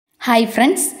Hi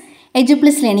friends,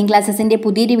 Eduplus learning classes in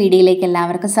പുതിയൊരു വീഡിയോയിലേക്ക്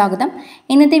എല്ലാവർക്കും സ്വാഗതം.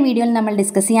 ഇന്നത്തെ വീഡിയോയിൽ നമ്മൾ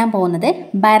ഡിസ്കസ് ചെയ്യാൻ പോകുന്നത്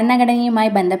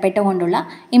ഭരണഘടനയുമായി ബന്ധപ്പെട്ടുകൊണ്ടുള്ള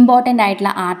ഇമ്പോർട്ടൻ്റ്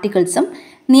ആയിട്ടുള്ള ആർട്ടിക്കിൾസും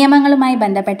നിയമങ്ങളുമായി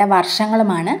ബന്ധപ്പെട്ട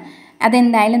വർഷങ്ങളുമാണ്.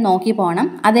 അതെന്തായാലും നോക്കി പോകണം.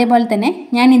 അതേപോലെ തന്നെ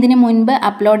ഞാൻ ഇതിനു മുൻപ്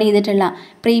അപ്ലോഡ് ചെയ്തിട്ടുള്ള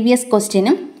പ്രീവിയസ്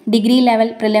ക്വസ്റ്റ്യനും ഡിഗ്രി ലെവൽ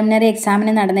പ്രിലിമിനറി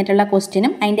എക്സാമിന് നടന്നിട്ടുള്ള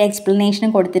ക്വസ്റ്റ്യനും അതിൻ്റെ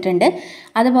എക്സ്പ്ലനേഷനും കൊടുത്തിട്ടുണ്ട്.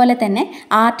 അതുപോലെ തന്നെ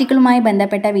ആർട്ടിക്കിളുമായി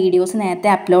ബന്ധപ്പെട്ട വീഡിയോസ് നേരത്തെ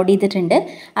അപ്ലോഡ് ചെയ്തിട്ടുണ്ട്.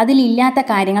 അതിലില്ലാത്ത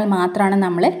കാര്യങ്ങൾ മാത്രമാണ്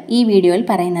നമ്മൾ ഈ വീഡിയോയിൽ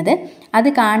പറയുന്നത്. അത്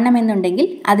കാണണമെന്നുണ്ടെങ്കിൽ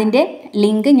അതിൻ്റെ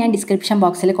ലിങ്ക് ഞാൻ ഡിസ്ക്രിപ്ഷൻ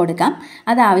ബോക്സിൽ കൊടുക്കാം.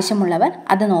 അത് ആവശ്യമുള്ളവർ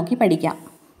അത് നോക്കി പഠിക്കാം.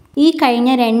 ഈ കഴിഞ്ഞ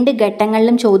 2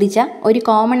 ഘട്ടങ്ങളിലും ചോദിച്ച ഒരു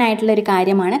കോമൺ ആയിട്ടുള്ള ഒരു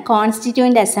കാര്യമാണ്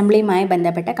കോൺസ്റ്റിറ്റ്യൂവൻ്റ് അസംബ്ലിയുമായി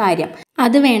ബന്ധപ്പെട്ട കാര്യം.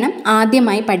 അത് വേണം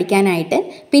ആദ്യമായി പഠിക്കാനായിട്ട്.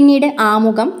 പിന്നീട്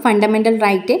ആമുഖം, fundamental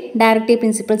right, directive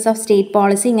principles of state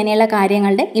policy ഇങ്ങനെയുള്ള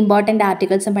കാര്യങ്ങളുടെ ഇമ്പോർട്ടൻ്റ്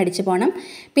ആർട്ടിക്കിൾസും പഠിച്ചു പോകണം.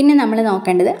 പിന്നെ നമ്മൾ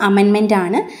നോക്കേണ്ടത് അമെൻമെൻ്റ്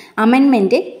ആണ്.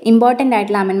 അമെൻമെൻറ്റ് ഇമ്പോർട്ടൻ്റ്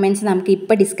ആയിട്ടുള്ള അമെൻമെൻറ്റ്സ് നമുക്ക്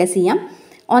ഇപ്പോൾ ഡിസ്കസ് ചെയ്യാം.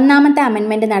 ഒന്നാമത്തെ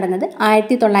അമെൻമെൻറ്റ് നടന്നത്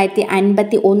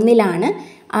 1951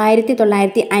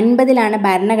 1950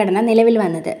 ഭരണഘടന നിലവിൽ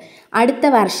വന്നത്. അടുത്ത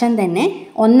വർഷം തന്നെ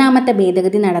ഒന്നാമത്തെ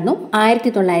ഭേദഗതി നടന്നു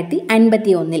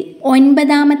 1951.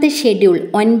 9ാമത്തെ ഷെഡ്യൂൾ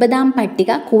 9ാം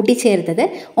പട്ടിക കൂട്ടിച്ചേർത്തത്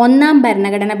ഒന്നാം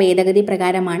ഭരണഘടന ഭേദഗതി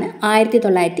പ്രകാരമാണ്.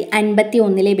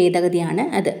 1951 ഭേദഗതിയാണ്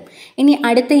അത്. ഇനി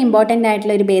അടുത്ത ഇമ്പോർട്ടൻ്റ്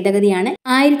ആയിട്ടുള്ള ഒരു ഭേദഗതിയാണ്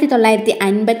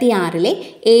 1956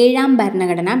 7ാം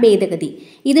ഭരണഘടനാ ഭേദഗതി.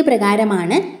 ഇത്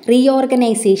പ്രകാരമാണ്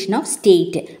റീഓർഗനൈസേഷൻ ഓഫ്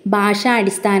സ്റ്റേറ്റ്, ഭാഷാ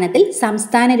അടിസ്ഥാനത്തിൽ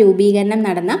സംസ്ഥാന രൂപീകരണം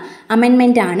നടന്ന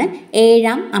അമെൻമെൻ്റ് ആണ്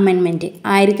 7ാം അമെൻമെൻറ്റ്.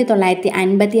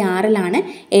 1956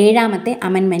 7ാമത്തെ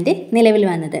അമെൻമെൻറ്റ് നിലവിൽ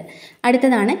വന്നത്.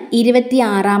 അടുത്തതാണ്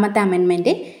 26ാമത്തെ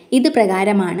അമെൻമെൻറ്റ്. ഇത്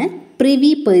പ്രകാരമാണ്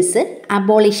പ്രിവി പേഴ്സ്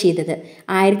അബോളിഷ് ചെയ്തത്.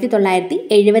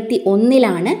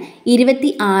 1971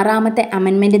 26ാമത്തെ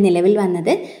അമെൻമെൻറ്റ് നിലവിൽ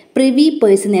വന്നത്. പ്രിവി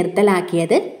പേഴ്സ്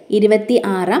നിർത്തലാക്കിയത്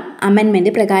 26ാം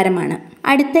അമെൻമെൻറ്റ് പ്രകാരമാണ്.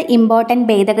 അടുത്ത ഇമ്പോർട്ടൻ്റ്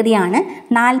ഭേദഗതിയാണ്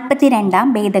 42ാം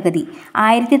ഭേദഗതി.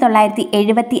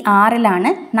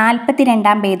 1976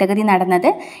 42ാം ഭേദഗതി നടന്നത്.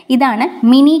 ഇതാണ്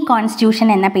മിനി കോൺസ്റ്റിറ്റ്യൂഷൻ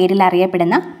എന്ന പേരിൽ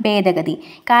അറിയപ്പെടുന്ന ഭേദഗതി.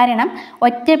 കാരണം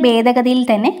ഒറ്റ ഭേദഗതിയിൽ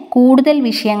തന്നെ കൂടുതൽ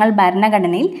വിഷയങ്ങൾ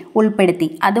ഭരണഘടനയിൽ ഉൾപ്പെടുത്തി.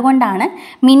 അതുകൊണ്ടാണ്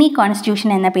മിനി കോൺസ്റ്റിറ്റ്യൂഷൻ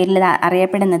എന്ന പേരിൽ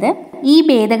അറിയപ്പെടുന്നത്. ഈ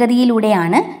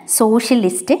ഭേദഗതിയിലൂടെയാണ്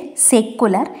സോഷ്യലിസ്റ്റ്,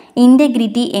 സെക്കുലർ,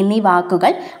 ഇൻ്റഗ്രിറ്റി എന്നീ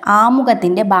വാക്കുകൾ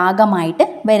ആമുഖത്തിൻ്റെ ഭാഗമായിട്ട്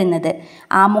വരുന്നത്.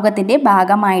 ആമുഖത്തിൻ്റെ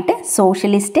ഭാഗമായിട്ട്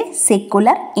സോഷ്യലിസ്റ്റ്,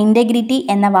 സെക്കുലർ, ഇൻ്റഗ്രിറ്റി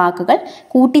എന്ന വാക്കുകൾ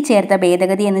കൂട്ടിച്ചേർത്ത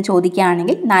ഭേദഗതി എന്ന്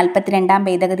ചോദിക്കുകയാണെങ്കിൽ 42ാം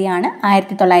ഭേദഗതിയാണ്.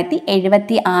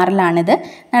 1976 ഇത്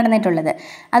നടന്നിട്ടുള്ളത്.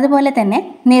 അതുപോലെ തന്നെ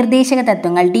നിർദ്ദേശക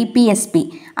തത്വങ്ങൾ DPSP,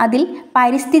 അതിൽ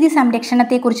പരിസ്ഥിതി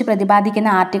സംരക്ഷണത്തെക്കുറിച്ച് പ്രതിപാദിക്കുന്ന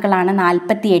ആർട്ടിക്കിളാണ്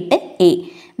 48A.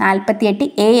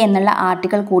 48A എന്നുള്ള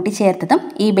ആർട്ടിക്കിൾ കൂട്ടിച്ചേർത്തതും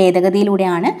ഈ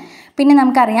ഭേദഗതിയിലൂടെയാണ്. പിന്നെ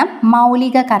നമുക്കറിയാം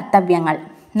മൗലിക കർത്തവ്യങ്ങൾ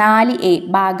 4A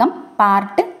ഭാഗം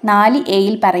പാർട്ട് 4A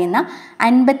പറയുന്ന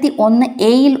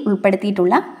 51A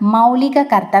ഉൾപ്പെടുത്തിയിട്ടുള്ള മൗലിക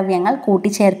കർത്തവ്യങ്ങൾ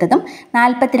കൂട്ടിച്ചേർത്തതും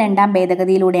 42ാം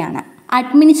ഭേദഗതിയിലൂടെയാണ്.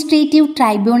 അഡ്മിനിസ്ട്രേറ്റീവ്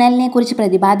ട്രൈബ്യൂണലിനെ കുറിച്ച്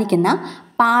പ്രതിപാദിക്കുന്ന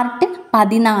പാർട്ട്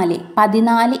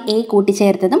 14A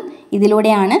കൂട്ടിച്ചേർത്തതും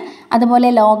ഇതിലൂടെയാണ്. അതുപോലെ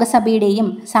ലോകസഭയുടെയും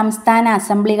സംസ്ഥാന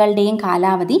അസംബ്ലികളുടെയും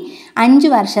കാലാവധി 5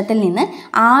 വർഷത്തിൽ നിന്ന്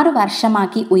 6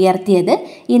 വർഷമാക്കി ഉയർത്തിയത്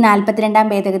ഈ 42ാം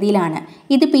ഭേദഗതിയിലാണ്.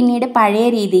 ഇത് പിന്നീട് പഴയ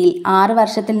രീതിയിൽ 6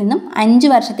 വർഷത്തിൽ നിന്നും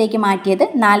 5 വർഷത്തേക്ക് മാറ്റിയത്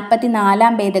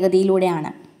 44ാം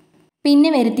ഭേദഗതിയിലൂടെയാണ്.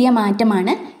 പിന്നെ വരുത്തിയ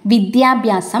മാറ്റമാണ്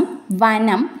വിദ്യാഭ്യാസം,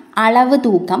 വനം, അളവ്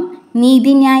തൂക്കം,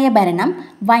 നീതിന്യായ ഭരണം,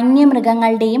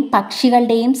 വന്യമൃഗങ്ങളുടെയും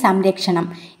പക്ഷികളുടെയും സംരക്ഷണം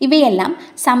ഇവയെല്ലാം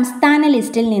സംസ്ഥാന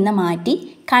ലിസ്റ്റിൽ നിന്ന് മാറ്റി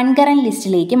കൺകറന്റ്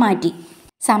ലിസ്റ്റിലേക്ക് മാറ്റി.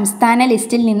 സംസ്ഥാന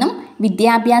ലിസ്റ്റിൽ നിന്നും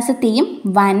വിദ്യാഭ്യാസത്തെയും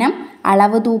വനം,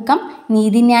 അളവ് തൂക്കം,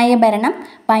 നീതിന്യായ ഭരണം,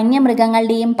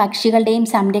 വന്യമൃഗങ്ങളുടെയും പക്ഷികളുടെയും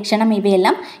സംരക്ഷണം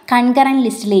ഇവയെല്ലാം കൺകറന്റ്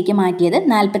ലിസ്റ്റിലേക്ക് മാറ്റിയത്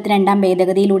 42ാം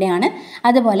ഭേദഗതിയിലൂടെയാണ്.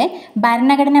 അതുപോലെ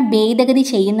ഭരണഘടന ഭേദഗതി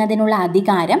ചെയ്യുന്നതിനുള്ള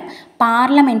അധികാരം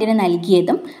പാർലമെൻറ്റിന്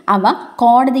നൽകിയതും അവ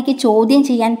കോടതിക്ക് ചോദ്യം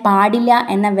ചെയ്യാൻ പാടില്ല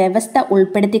എന്ന വ്യവസ്ഥ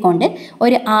ഉൾപ്പെടുത്തിക്കൊണ്ട്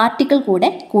ഒരു ആർട്ടിക്കിൾ കൂടെ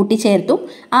കൂട്ടിച്ചേർത്തു.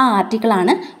 ആ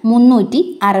ആർട്ടിക്കിളാണ്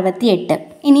 368.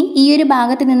 ഇനി ഈ ഒരു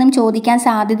ഭാഗത്ത് നിന്നും ചോദിക്കാൻ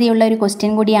സാധ്യതയുള്ള ഒരു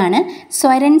ക്വസ്റ്റ്യൻ കൂടിയാണ്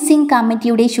സ്വരൻ സിംഗ്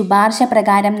കമ്മിറ്റിയുടെ ശുപാർശ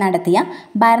പ്രകാരം നടത്തിയ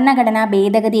ഭരണഘടനാ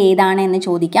ഭേദഗതി ഏതാണ് എന്ന്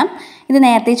ചോദിക്കാം. ഇത്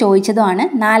നേരത്തെ ചോദിച്ചതുമാണ്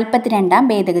 42ാം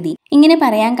ഭേദഗതി. ഇങ്ങനെ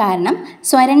പറയാൻ കാരണം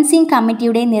സ്വരൻ സിംഗ്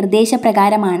കമ്മിറ്റിയുടെ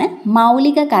നിർദ്ദേശപ്രകാരമാണ്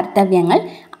മൗലിക കർത്തവ്യങ്ങൾ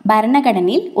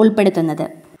ഭരണഘടനയിൽ ഉൾപ്പെടുത്തുന്നത്.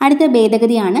 അടുത്ത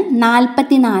ഭേദഗതിയാണ്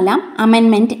 44ാം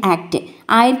അമെൻമെൻറ്റ് ആക്ട്.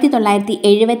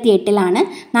 1978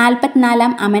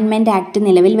 44ാം അമെൻമെൻറ്റ് ആക്ട്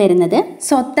നിലവിൽ വരുന്നത്.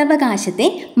 സ്വത്തവകാശത്തെ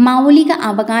മൗലിക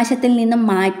അവകാശത്തിൽ നിന്നും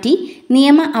മാറ്റി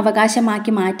നിയമ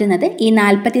അവകാശമാക്കി മാറ്റുന്നത് ഈ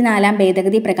 44ാം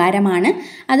ഭേദഗതി പ്രകാരമാണ്.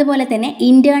 അതുപോലെ തന്നെ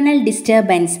ഇൻറ്റേർണൽ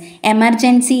ഡിസ്റ്റർബൻസ്,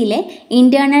 എമർജൻസിയിലെ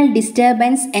ഇൻറ്റേർണൽ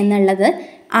ഡിസ്റ്റർബൻസ് എന്നുള്ളത്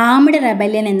ആംഡ്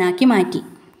റെബല്യൻ എന്നാക്കി മാറ്റി.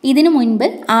 ഇതിനു മുൻപ്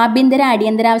ആഭ്യന്തര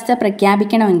അടിയന്തരാവസ്ഥ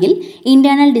പ്രഖ്യാപിക്കണമെങ്കിൽ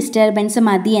ഇന്റേണൽ ഡിസ്റ്റർബൻസ്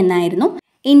മതി എന്നായിരുന്നു.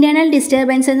 ഇന്റേണൽ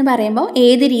ഡിസ്റ്റർബൻസ് എന്ന് പറയുമ്പോൾ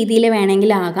ഏത് രീതിയിൽ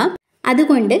വേണമെങ്കിലും ആകാം.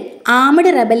 അതുകൊണ്ട്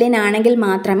ആംഡ് റെബല്യൻ ആണെങ്കിൽ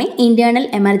മാത്രമേ ഇന്റേണൽ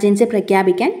എമർജൻസി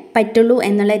പ്രഖ്യാപിക്കാൻ പറ്റുള്ളൂ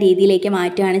എന്നുള്ള രീതിയിലേക്ക്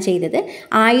മാറ്റുകയാണ് ചെയ്തത്.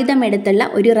 ആയുധമെടുത്തുള്ള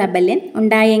ഒരു റെബല്യൻ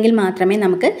ഉണ്ടായെങ്കിൽ മാത്രമേ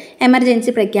നമുക്ക്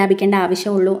എമർജൻസി പ്രഖ്യാപിക്കേണ്ട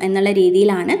ആവശ്യമുള്ളൂ എന്നുള്ള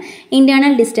രീതിയിലാണ്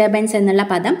ഇന്റേണൽ ഡിസ്റ്റർബൻസ് എന്നുള്ള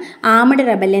പദം ആംഡ്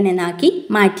റെബല്യൻ എന്നാക്കി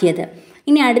മാറ്റിയത്.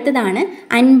 ഇനി അടുത്തതാണ്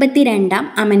 52ാം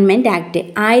അമെൻമെൻറ്റ് ആക്ട്.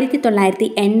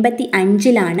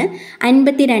 1985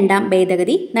 52ാം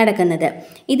ഭേദഗതി നടക്കുന്നത്.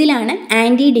 ഇതിലാണ്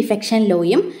ആൻറ്റി ഡിഫെക്ഷൻ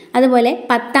ലോയും അതുപോലെ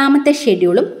 10ാമത്തെ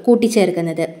ഷെഡ്യൂളും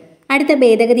കൂട്ടിച്ചേർക്കുന്നത്. അടുത്ത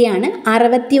ഭേദഗതിയാണ്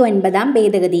 69ാം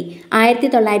ഭേദഗതി.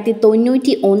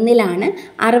 1991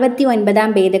 69ാം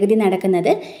ഭേദഗതി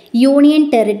നടക്കുന്നത്. Union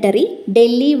territory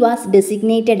Delhi was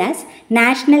designated as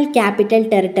national capital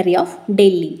territory of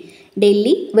Delhi.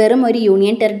 Delhi വെറും ഒരു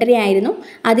യൂണിയൻ ടെറിട്ടറി ആയിരുന്നു.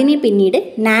 അതിനെ പിന്നീട്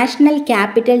national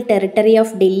capital territory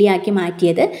of Delhi ആക്കി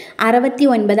മാറ്റിയത്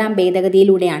 69ാം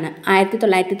ഭേദഗതിയിലൂടെയാണ്.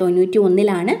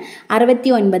 1991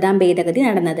 69ാം ഭേദഗതി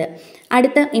നടന്നത്.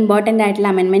 അടുത്ത ഇമ്പോർട്ടൻ്റ്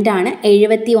ആയിട്ടുള്ള അമെൻമെൻ്റ് ആണ്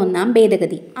 71ാം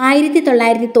ഭേദഗതി.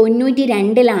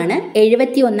 1992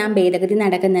 71ാം ഭേദഗതി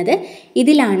നടക്കുന്നത്.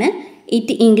 ഇതിലാണ്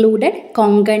it included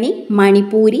Konkani,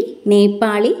 Manipuri,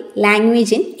 Nepali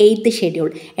language in 8th schedule.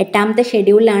 8ാമത്തെ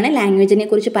ഷെഡ്യൂളിലാണ് ലാംഗ്വേജിനെ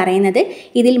കുറിച്ച് പറയുന്നത്.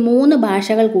 ഇതിൽ 3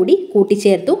 ഭാഷകൾ കൂടി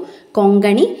കൂട്ടിച്ചേർത്തു: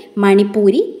 കൊങ്കണി,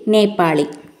 മണിപ്പൂരി, നേപ്പാളി.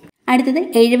 അടുത്തത്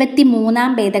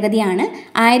 73ാം ഭേദഗതിയാണ്.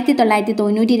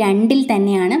 1992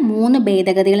 തന്നെയാണ് 3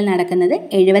 ഭേദഗതികൾ നടക്കുന്നത്: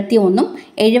 71,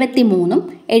 73,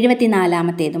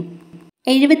 74ാമത്തേതും.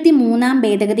 73ാം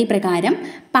ഭേദഗതി പ്രകാരം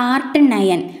പാർട്ട്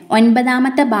 9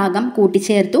 9ാമത്തെ ഭാഗം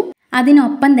കൂട്ടിച്ചേർത്തു.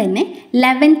 അതിനൊപ്പം തന്നെ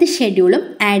 11th ഷെഡ്യൂളും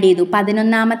ആഡ് ചെയ്തു.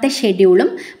 11ാമത്തെ ഷെഡ്യൂളും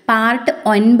പാർട്ട്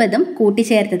 9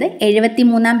 കൂട്ടിച്ചേർത്തത്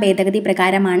 73ാം ഭേദഗതി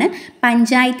പ്രകാരമാണ്.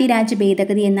 പഞ്ചായത്തി രാജ്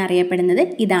ഭേദഗതി എന്നറിയപ്പെടുന്നത്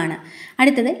ഇതാണ്.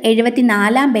 അടുത്തത്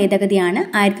 74ാം ഭേദഗതിയാണ്.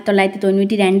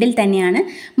 1992 തന്നെയാണ്.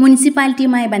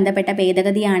 മുനിസിപ്പാലിറ്റിയുമായി ബന്ധപ്പെട്ട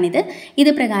ഭേദഗതിയാണിത്.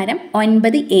 ഇത് പ്രകാരം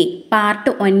 9A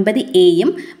പാർട്ട്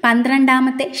 9Aയും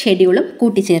 12ാമത്തെ ഷെഡ്യൂളും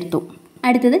കൂട്ടിച്ചേർത്തു.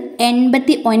 അടുത്തത്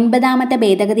 89ാമത്തെ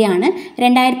ഭേദഗതിയാണ്.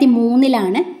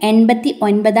 2003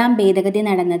 89ാം ഭേദഗതി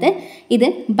നടന്നത്. ഇത്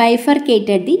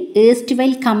bifurcated the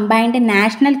ഏസ്റ്റ്വെൽ combined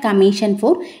national commission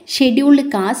for scheduled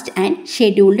caste and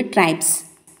scheduled tribes.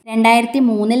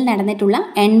 2003 നടന്നിട്ടുള്ള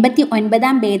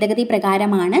 89ാം ഭേദഗതി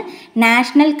പ്രകാരമാണ്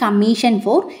national commission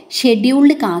for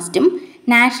scheduled കാസ്റ്റും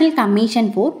national commission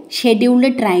for scheduled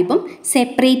ട്രൈബും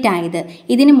separate ആയത്.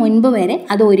 ഇതിന് മുൻപ് വരെ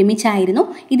അത് ഒരുമിച്ചായിരുന്നു.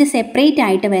 ഇത് സെപ്പറേറ്റ്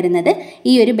ആയിട്ട് വരുന്നത്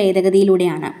ഈ ഒരു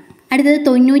ഭേദഗതിയിലൂടെയാണ്. അടുത്തത്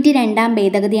 92ാം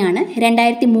ഭേദഗതിയാണ്.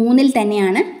 2003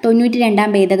 തന്നെയാണ് 92ാം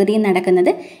ഭേദഗതി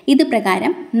നടക്കുന്നത്. ഇത്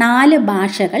പ്രകാരം 4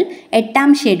 ഭാഷകൾ 8ാം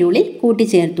ഷെഡ്യൂളിൽ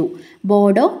കൂട്ടിച്ചേർത്തു: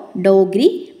 ബോഡോ, ഡോഗ്രി,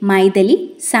 മൈഥിലി,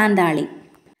 സാന്താളി.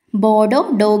 ബോഡോ,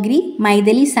 ഡോഗ്രി,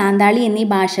 മൈഥിലി, സാന്താളി എന്നീ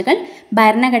ഭാഷകൾ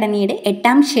ഭരണഘടനയുടെ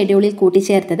 8ാം ഷെഡ്യൂളിൽ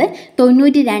കൂട്ടിച്ചേർത്തത്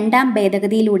 92ാം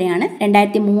ഭേദഗതിയിലൂടെയാണ്.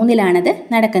 2003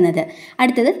 നടക്കുന്നത്.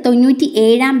 അടുത്തത്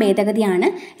 97ാം ഭേദഗതിയാണ്.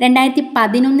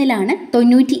 2011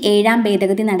 97ാം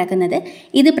ഭേദഗതി നടക്കുന്നത്.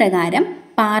 ഇത് പ്രകാരം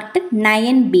പാർട്ട്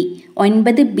 9B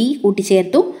 9B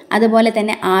കൂട്ടിച്ചേർത്തു. അതുപോലെ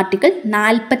തന്നെ ആർട്ടിക്കിൾ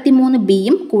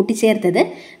 43Bയും കൂട്ടിച്ചേർത്തത്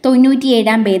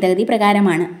 97ാം ഭേദഗതി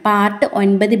പ്രകാരമാണ്. Part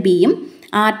 9Bയും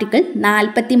article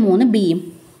 43Bയും.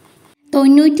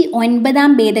 99ാം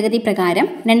ഭേദഗതി പ്രകാരം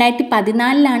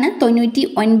 2014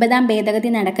 99ാം ഭേദഗതി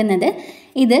നടക്കുന്നത്.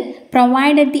 ഇത്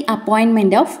provided the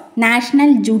appointment of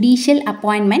national judicial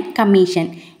appointment commission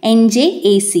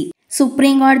NJAC.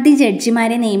 Supreme കോടതി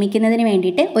ജഡ്ജിമാരെ നിയമിക്കുന്നതിന്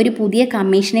വേണ്ടിയിട്ട് ഒരു പുതിയ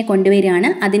കമ്മീഷനെ കൊണ്ടുവരികയാണ്.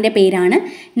 അതിൻ്റെ പേരാണ്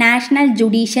നാഷണൽ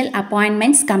ജുഡീഷ്യൽ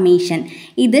അപ്പോയിൻമെൻറ്റ്സ് കമ്മീഷൻ.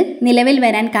 ഇത് നിലവിൽ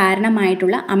വരാൻ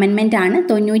കാരണമായിട്ടുള്ള അമെൻമെൻറ്റാണ്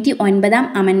 99ാം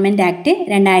അമെൻമെൻറ്റ് ആക്ട്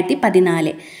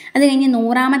 2014. അത് കഴിഞ്ഞ്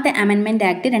 100ാമത്തെ അമെൻമെൻറ്റ്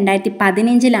ആക്ട്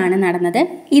 2015 നടന്നത്.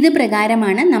 ഇത്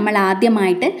പ്രകാരമാണ് നമ്മൾ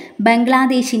ആദ്യമായിട്ട്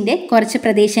ബംഗ്ലാദേശിൻ്റെ കുറച്ച്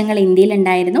പ്രദേശങ്ങൾ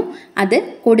ഇന്ത്യയിലുണ്ടായിരുന്നു അത്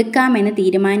കൊടുക്കാമെന്ന്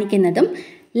തീരുമാനിക്കുന്നതും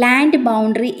ലാൻഡ്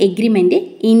ബൗണ്ടറി എഗ്രിമെൻറ്റ്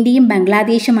ഇന്ത്യയും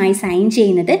ബംഗ്ലാദേശുമായി സൈൻ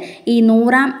ചെയ്യുന്നത് ഈ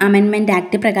 100ാം അമെൻമെൻറ്റ്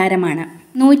ആക്ട് പ്രകാരമാണ്.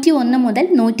 101 മുതൽ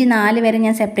 104 വരെ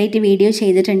ഞാൻ സെപ്പറേറ്റ് വീഡിയോ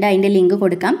ചെയ്തിട്ടുണ്ട്. അതിൻ്റെ ലിങ്ക്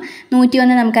കൊടുക്കാം.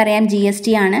 101 നമുക്കറിയാം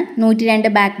GST ആണ്.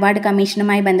 102 ബാക്ക്വേർഡ്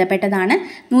കമ്മീഷനുമായി ബന്ധപ്പെട്ടതാണ്.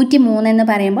 103 എന്ന്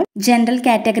പറയുമ്പോൾ ജനറൽ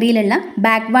കാറ്റഗറിയിലുള്ള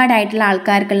ബാക്ക്വേർഡ് ആയിട്ടുള്ള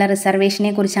ആൾക്കാർക്കുള്ള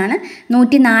റിസർവേഷനെ കുറിച്ചാണ്.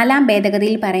 104ാം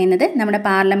ഭേദഗതിയിൽ പറയുന്നത് നമ്മുടെ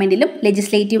പാർലമെൻറ്റിലും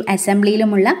ലെജിസ്ലേറ്റീവ്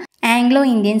അസംബ്ലിയിലുമുള്ള ആംഗ്ലോ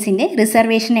ഇന്ത്യൻസിൻ്റെ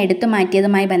റിസർവേഷൻ എടുത്തു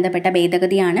മാറ്റിയതുമായി ബന്ധപ്പെട്ട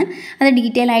ഭേദഗതിയാണ്. അത്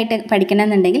ഡീറ്റെയിൽ ആയിട്ട്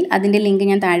പഠിക്കണമെന്നുണ്ടെങ്കിൽ അതിൻ്റെ ലിങ്ക്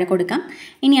ഞാൻ താഴെ കൊടുക്കാം.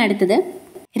 ഇനി അടുത്തത്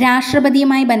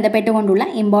രാഷ്ട്രപതിയുമായി ബന്ധപ്പെട്ടുകൊണ്ടുള്ള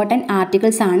ഇമ്പോർട്ടൻറ്റ്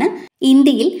ആർട്ടിക്കിൾസ് ആണ്.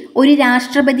 ഇന്ത്യയിൽ ഒരു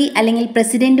രാഷ്ട്രപതി അല്ലെങ്കിൽ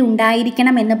പ്രസിഡന്റ്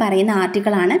ഉണ്ടായിരിക്കണം എന്ന് പറയുന്ന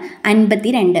ആർട്ടിക്കിളാണ്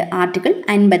 52. ആർട്ടിക്കിൾ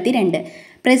 52.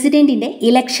 പ്രസിഡന്റിൻ്റെ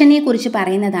ഇലക്ഷനെ കുറിച്ച്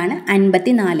പറയുന്നതാണ്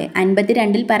 54.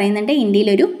 52 പറയുന്നുണ്ട്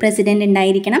ഇന്ത്യയിലൊരു പ്രസിഡന്റ്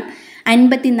ഉണ്ടായിരിക്കണം.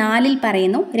 54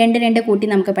 പറയുന്നു, രണ്ട് കൂട്ടി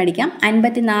നമുക്ക് പഠിക്കാം.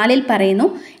 54 പറയുന്നു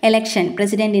എലക്ഷൻ,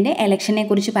 പ്രസിഡന്റിൻ്റെ എലക്ഷനെ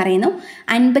കുറിച്ച് പറയുന്നു.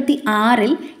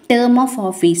 56 ടേം ഓഫ്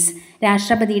ഓഫീസ്,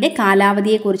 രാഷ്ട്രപതിയുടെ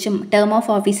കാലാവധിയെക്കുറിച്ചും ടേം ഓഫ്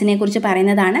ഓഫീസിനെ കുറിച്ച്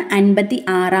പറയുന്നതാണ്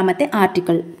 56ാമത്തെ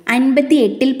ആർട്ടിക്കിൾ.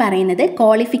 58 പറയുന്നത്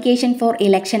qualification four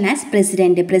election as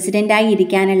president, പ്രസിഡന്റായി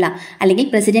ഇരിക്കാനുള്ള അല്ലെങ്കിൽ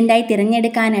പ്രസിഡന്റായി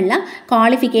തിരഞ്ഞെടുക്കാനുള്ള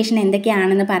ക്വാളിഫിക്കേഷൻ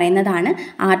എന്തൊക്കെയാണെന്ന് പറയുന്നതാണ്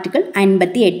ആർട്ടിക്കിൾ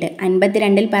 58.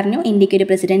 52 പറഞ്ഞു ഇന്ത്യക്കൊരു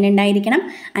പ്രസിഡന്റ് ഉണ്ടായിരിക്കണം.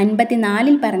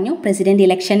 54 പറഞ്ഞു പ്രസിഡന്റ്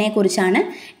ഇലക്ഷനെ കുറിച്ചാണ്.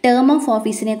 ടേം ഓഫ്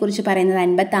ഓഫീസിനെ കുറിച്ച് പറയുന്നത്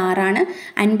 56ആണ്.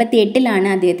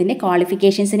 58 അദ്ദേഹത്തിൻ്റെ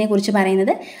ക്വാളിഫിക്കേഷൻസിനെ കുറിച്ച്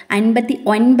പറയുന്നത്.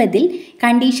 59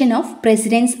 condition of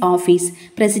precedence office,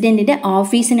 പ്രസിഡന്റിൻ്റെ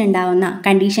ഓഫീസിനുണ്ടാവുന്ന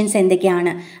conditions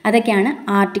എന്തൊക്കെയാണ്, അതൊക്കെയാണ്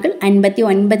ആർട്ടിക്കിൾ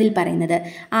 59 പറയുന്നത്.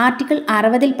 ആർട്ടിക്കിൾ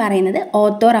 60 പറയുന്നത്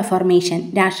ഓത്ത് ഓർ അഫർമേഷൻ,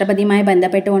 രാഷ്ട്രപതിയുമായി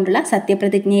ബന്ധപ്പെട്ടുകൊണ്ടുള്ള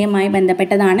സത്യപ്രതിജ്ഞയുമായി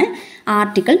ബന്ധപ്പെട്ടതാണ്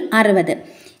article 60.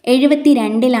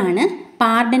 72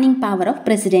 pardoning power of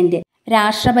president,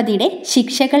 രാഷ്ട്രപതിയുടെ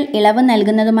ശിക്ഷകൾ ഇളവ്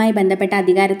നൽകുന്നതുമായി ബന്ധപ്പെട്ട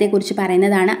അധികാരത്തെക്കുറിച്ച്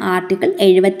പറയുന്നതാണ് ആർട്ടിക്കിൾ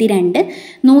 72.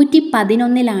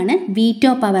 111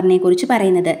 വീറ്റോ പവറിനെ കുറിച്ച്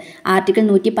പറയുന്നത്. ആർട്ടിക്കിൾ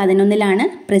 111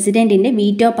 പ്രസിഡന്റിൻ്റെ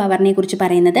വീറ്റോ പവറിനെ കുറിച്ച്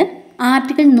പറയുന്നത്.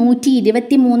 Article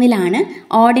 123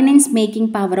 ordinance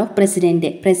making power of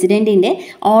president, പ്രസിഡന്റിൻ്റെ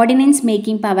ordinance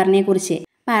making പവറിനെ കുറിച്ച്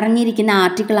പറഞ്ഞിരിക്കുന്ന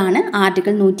ആർട്ടിക്കിളാണ്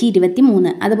ആർട്ടിക്കിൾ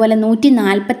 123. അതുപോലെ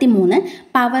 143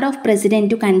 power of president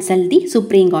to consult the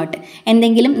supreme court,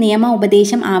 എന്തെങ്കിലും നിയമ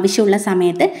ഉപദേശം ആവശ്യമുള്ള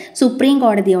സമയത്ത് സുപ്രീം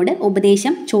കോടതിയോട്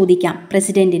ഉപദേശം ചോദിക്കാം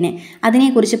പ്രസിഡന്റിന്,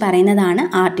 അതിനെക്കുറിച്ച് പറയുന്നതാണ്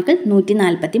ആർട്ടിക്കിൾ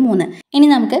 143. ഇനി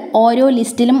നമുക്ക് ഓരോ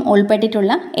ലിസ്റ്റിലും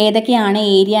ഉൾപ്പെട്ടിട്ടുള്ള ഏതൊക്കെയാണ്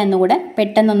ഏരിയ എന്നുകൂടെ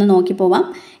പെട്ടെന്നൊന്ന് നോക്കി പോവാം.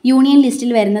 യൂണിയൻ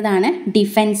ലിസ്റ്റിൽ വരുന്നതാണ്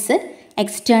defence,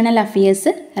 external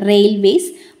affairs,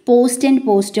 railways, post and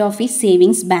post office,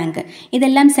 savings bank.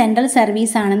 ഇതെല്ലാം സെൻട്രൽ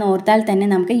സർവീസ് ആണെന്ന് ഓർത്താൽ തന്നെ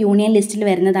നമുക്ക് യൂണിയൻ ലിസ്റ്റിൽ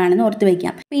വരുന്നതാണെന്ന് ഓർത്ത്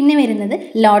വയ്ക്കാം. പിന്നെ വരുന്നത്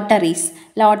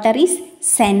lotteries,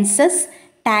 census,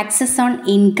 taxes on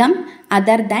income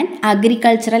other than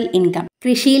agricultural income,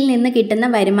 കൃഷിയിൽ നിന്ന് കിട്ടുന്ന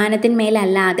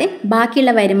വരുമാനത്തിന്മേലല്ലാതെ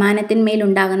ബാക്കിയുള്ള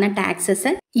വരുമാനത്തിന്മേലുണ്ടാകുന്ന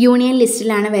ടാക്സസ് യൂണിയൻ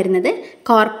ലിസ്റ്റിലാണ് വരുന്നത്.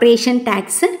 Corporation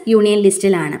tax union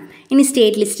ലിസ്റ്റിലാണ്. ഇനി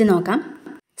സ്റ്റേറ്റ് ലിസ്റ്റ് നോക്കാം.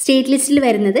 സ്റ്റേറ്റ് ലിസ്റ്റിൽ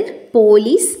വരുന്നത്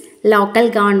police, local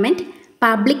government,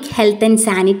 public health and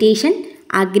sanitation,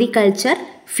 agriculture,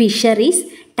 fisheries,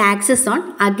 taxes on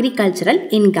agricultural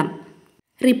income.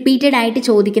 Repeated ആയിട്ട്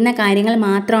ചോദിക്കുന്ന കാര്യങ്ങൾ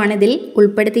മാത്രമാണ് ഇതിൽ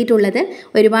ഉൾപ്പെടുത്തിയിട്ടുള്ളത്.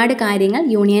 ഒരുപാട് കാര്യങ്ങൾ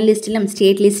യൂണിയൻ ലിസ്റ്റിലും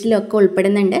സ്റ്റേറ്റ് ലിസ്റ്റിലും ഒക്കെ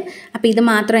ഉൾപ്പെടുന്നുണ്ട്. അപ്പോൾ ഇത്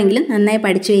മാത്രമെങ്കിലും നന്നായി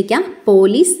പഠിച്ചു വയ്ക്കാം.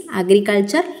 Police,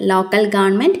 agriculture, local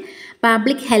government,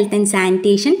 public health and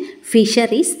sanitation,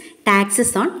 fisheries,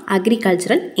 taxes on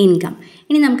agricultural income.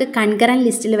 ഇനി നമുക്ക് കൺകറൻറ്റ്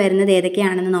ലിസ്റ്റിൽ വരുന്നത്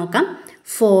ഏതൊക്കെയാണെന്ന് നോക്കാം.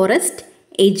 Forest,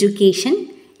 education,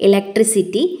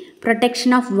 electricity,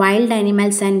 protection of wild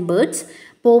animals and birds,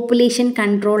 population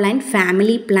control and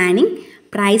family planning,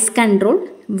 price control,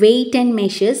 weight and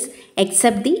measures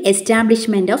except the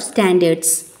establishment of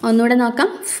standards. ഒന്നുകൂടെ നോക്കാം.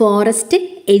 Forest,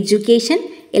 education,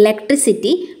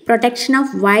 electricity, protection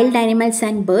of wild animals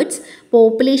and birds,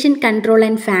 population control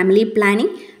and family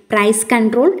planning, price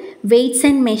control, weights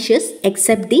and measures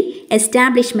except the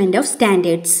establishment of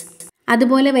standards.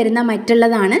 അതുപോലെ വരുന്ന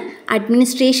മറ്റുള്ളതാണ്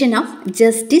administration of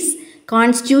justice,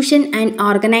 constitution and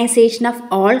organisation of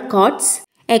all കോർട്ട്സ്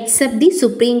except the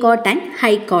supreme court and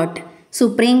high court.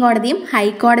 Supreme കോടതിയും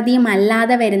ഹൈക്കോടതിയും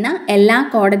അല്ലാതെ വരുന്ന എല്ലാ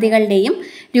കോടതികളുടെയും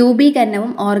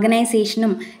രൂപീകരണവും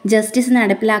ഓർഗനൈസേഷനും justice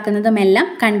നടപ്പിലാക്കുന്നതുമെല്ലാം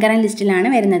concurrent ലിസ്റ്റിലാണ്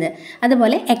വരുന്നത്.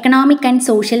 അതുപോലെ economic and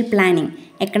social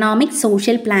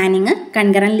planning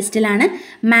concurrent ലിസ്റ്റിലാണ്.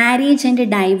 Marriage and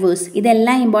diverse,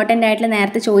 ഇതെല്ലാം ഇമ്പോർട്ടൻ്റ് ആയിട്ടുള്ള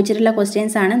നേരത്തെ ചോദിച്ചിട്ടുള്ള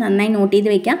ക്വസ്റ്റ്യൻസ് ആണ്, നന്നായി നോട്ട്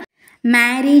ചെയ്ത് വയ്ക്കാം.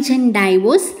 Marriage and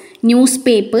diverse, news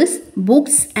papers,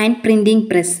 books and printing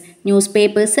press, news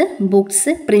papers,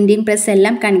 books, printing press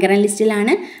എല്ലാം concurrent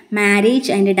ലിസ്റ്റിലാണ്.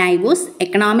 Marriage and divorce,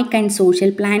 economic and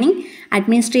social planning,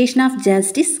 administration of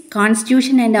justice,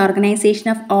 constitution and organisation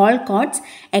of all കോർട്ട്സ്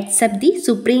except the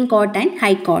supreme court and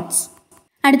high courts.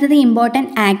 അടുത്തത്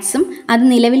important ആക്ട്സും അത്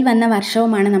നിലവിൽ വന്ന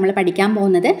വർഷവുമാണ് നമ്മൾ പഠിക്കാൻ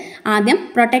പോകുന്നത്. ആദ്യം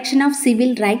protection of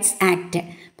civil rights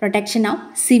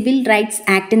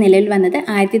act നിലവിൽ വന്നത്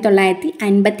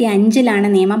 1955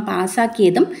 നിയമം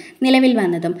പാസ്സാക്കിയതും നിലവിൽ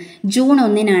വന്നതും. ജൂൺ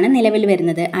 1 നിലവിൽ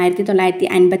വരുന്നത്.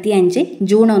 1955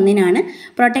 June 1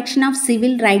 protection of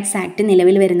civil rights act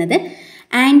നിലവിൽ വരുന്നത്.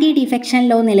 ആൻറ്റി ഡിഫെക്ഷൻ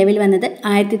ലോ നിലവിൽ വന്നത്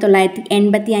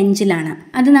 1985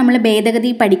 അത് നമ്മൾ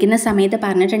ഭേദഗതി പഠിക്കുന്ന സമയത്ത്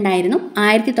പറഞ്ഞിട്ടുണ്ടായിരുന്നു.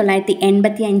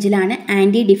 1985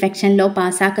 ആൻറ്റി ഡിഫെക്ഷൻ ലോ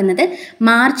പാസ്സാക്കുന്നത്.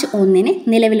 മാർച്ച് 1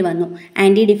 നിലവിൽ വന്നു.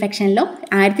 ആൻറ്റി ഡിഫെക്ഷൻ ലോ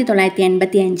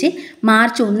 1985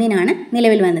 മാർച്ച് 1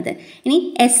 നിലവിൽ വന്നത്. ഇനി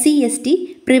SC ST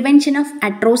prevention of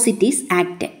atrocities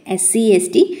act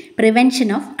SCST prevention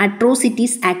of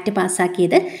atrocities act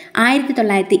പാസ്സാക്കിയത്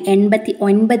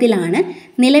 1989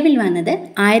 നിലവിൽ വന്നത്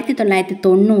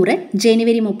 1990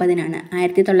 ജനുവരി 30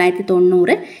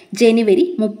 1990 ജനുവരി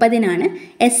 30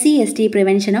 SCST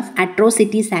prevention of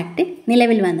atrocities act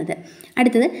നിലവിൽ വന്നത്.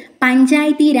 അടുത്തത്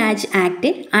പഞ്ചായത്തി രാജ് ആക്ട്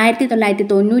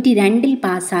 1992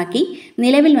 പാസ്സാക്കി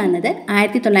നിലവിൽ വന്നത്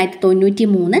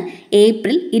 1993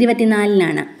 April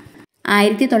 24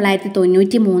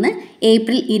 1993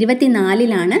 April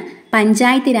 24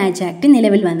 panchayat Raj act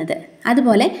നിലവിൽ വന്നത്.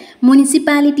 അതുപോലെ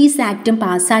മുനിസിപ്പാലിറ്റീസ് ആക്ടും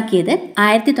പാസ്സാക്കിയത്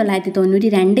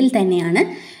 1992 തന്നെയാണ്.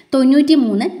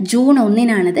 93 ജൂൺ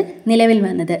 1 നിലവിൽ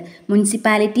വന്നത്.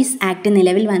 മുനിസിപ്പാലിറ്റീസ് ആക്ട്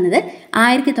നിലവിൽ വന്നത്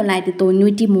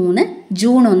 1993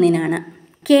 June 1.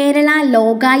 Kerala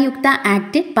Lokayukta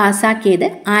act പാസ്സാക്കിയത്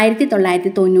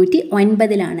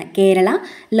 1999 Kerala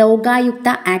Lokayukta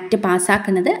act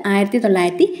പാസ്സാക്കുന്നത്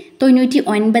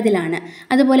 1999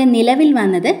 അതുപോലെ നിലവിൽ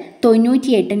വന്നത്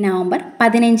 98 നവംബർ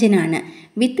 15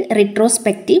 വിത്ത്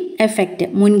റിട്രോസ്പെക്റ്റീവ് എഫക്റ്റ്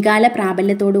മുൻകാല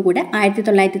പ്രാബല്യത്തോടുകൂടെ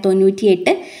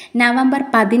 1998 നവംബർ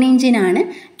 15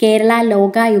 കേരള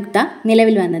ലോകായുക്ത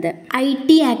നിലവിൽ വന്നത്. IT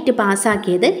ആക്ട്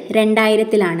പാസ്സാക്കിയത്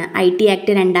 2000 IT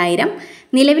ആക്ട് 2000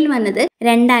 നിലവിൽ വന്നത്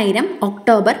 2000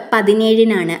 ഒക്ടോബർ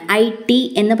 17 IT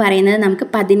എന്ന് പറയുന്നത് നമുക്ക്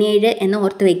 17 എന്ന്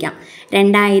ഓർത്ത് വയ്ക്കാം.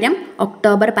 2000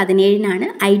 ഒക്ടോബർ 17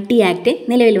 IT ആക്ട്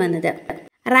നിലവിൽ വന്നത്.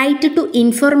 Right to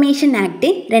information act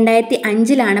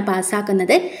 2005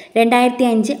 പാസ്സാക്കുന്നത്.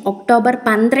 2005 October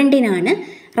 12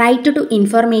 right to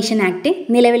information act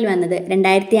നിലവിൽ വന്നത്.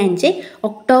 2005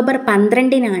 October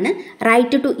 12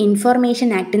 right to information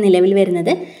act നിലവിൽ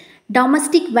വരുന്നത്.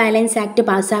 ഡൊമസ്റ്റിക് വയലൻസ് ആക്ട്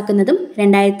പാസ്സാക്കുന്നതും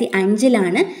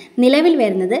 2005 നിലവിൽ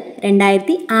വരുന്നത്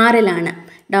 2006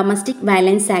 ഡൊമസ്റ്റിക്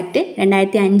വയലൻസ് ആക്ട്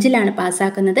 2005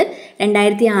 പാസ്സാക്കുന്നത്.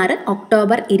 2006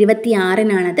 ഒക്ടോബർ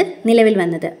 26 നിലവിൽ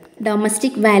വന്നത്.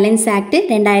 ഡൊമസ്റ്റിക് വയലൻസ് ആക്ട്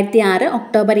 2006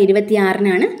 ഒക്ടോബർ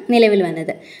 26 നിലവിൽ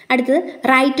വന്നത്. അടുത്തത്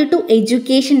റൈറ്റ് ടു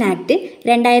എഡ്യൂക്കേഷൻ ആക്ട്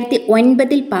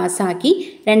 2009 പാസ്സാക്കി.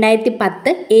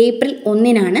 2010 ഏപ്രിൽ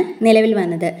 1 നിലവിൽ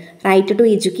വന്നത്. Right to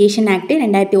education act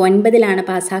 2009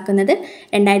 പാസ്സാക്കുന്നത്.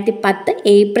 2010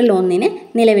 April 1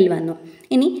 നിലവിൽ വന്നു.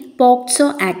 ഇനി POCSO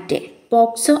act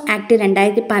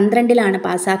 2012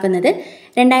 പാസ്സാക്കുന്നത്.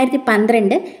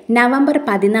 2012 November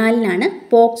 14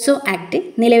 POCSO act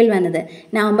നിലവിൽ വന്നത്.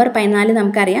 നവംബർ 14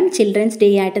 നമുക്കറിയാം ചിൽഡ്രൻസ് ഡേ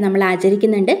ആയിട്ട് നമ്മൾ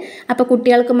ആചരിക്കുന്നുണ്ട്. അപ്പോൾ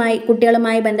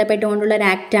കുട്ടികളുമായി ബന്ധപ്പെട്ടുകൊണ്ടുള്ള ഒരു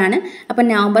ആക്റ്റാണ്. അപ്പോൾ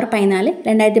നവംബർ 14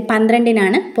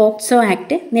 2012 പോക്സോ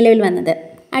ആക്ട് നിലവിൽ വന്നത്.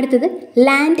 അടുത്തത്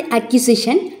land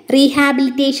acquisition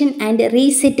rehabilitation and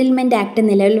resettlement act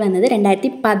നിലവിൽ വന്നത്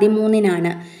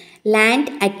 2013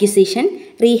 land acquisition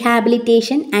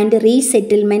rehabilitation and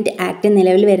resettlement act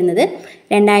നിലവിൽ വരുന്നത്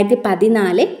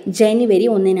 2014 ജനുവരി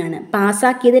 1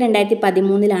 പാസ്സാക്കിയത്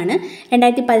 2013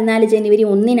 2014 ജനുവരി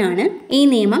 1 ഈ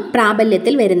നിയമം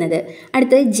പ്രാബല്യത്തിൽ വരുന്നത്.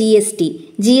 അടുത്തത് GST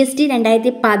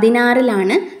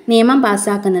 2016 നിയമം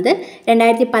പാസ്സാക്കുന്നത്.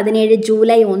 2017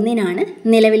 ജൂലൈ 1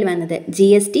 നിലവിൽ വന്നത്.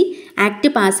 GST ആക്ട്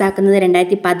പാസ്സാക്കുന്നത്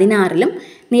 2016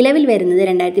 നിലവിൽ വരുന്നത്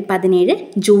 2017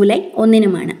 ജൂലൈ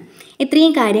 1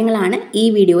 ഇത്രയും കാര്യങ്ങളാണ് ഈ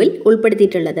വീഡിയോയിൽ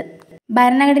ഉൾപ്പെടുത്തിയിട്ടുള്ളത്.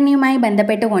 ഭരണഘടനയുമായി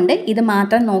ബന്ധപ്പെട്ടുകൊണ്ട് ഇത്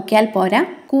മാത്രം നോക്കിയാൽ പോരാ,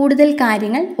 കൂടുതൽ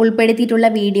കാര്യങ്ങൾ ഉൾപ്പെടുത്തിയിട്ടുള്ള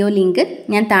വീഡിയോ ലിങ്ക്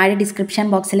ഞാൻ താഴെ ഡിസ്ക്രിപ്ഷൻ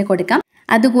ബോക്സിൽ കൊടുക്കാം.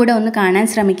 അതുകൂടെ ഒന്ന് കാണാൻ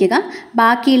ശ്രമിക്കുക.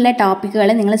 ബാക്കിയുള്ള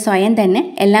ടോപ്പിക്കുകൾ നിങ്ങൾ സ്വയം തന്നെ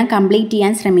എല്ലാം കംപ്ലീറ്റ്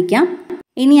ചെയ്യാൻ ശ്രമിക്കാം.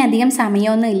 ഇനി അധികം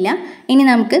സമയമൊന്നുമില്ല. ഇനി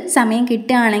നമുക്ക് സമയം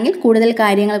കിട്ടുകയാണെങ്കിൽ കൂടുതൽ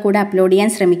കാര്യങ്ങൾ കൂടെ അപ്ലോഡ്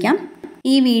ചെയ്യാൻ ശ്രമിക്കാം.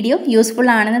 ഈ വീഡിയോ യൂസ്ഫുൾ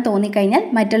ആണെന്ന് തോന്നിക്കഴിഞ്ഞാൽ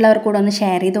മറ്റുള്ളവർക്ക് കൂടെ ഒന്ന്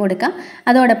ഷെയർ ചെയ്ത് കൊടുക്കാം.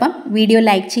 അതോടൊപ്പം വീഡിയോ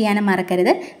ലൈക്ക് ചെയ്യാനും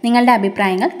മറക്കരുത്. നിങ്ങളുടെ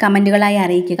അഭിപ്രായങ്ങൾ കമൻറ്റുകളായി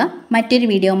അറിയിക്കുക. മറ്റൊരു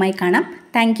വീഡിയോയുമായി കാണാം.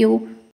 താങ്ക്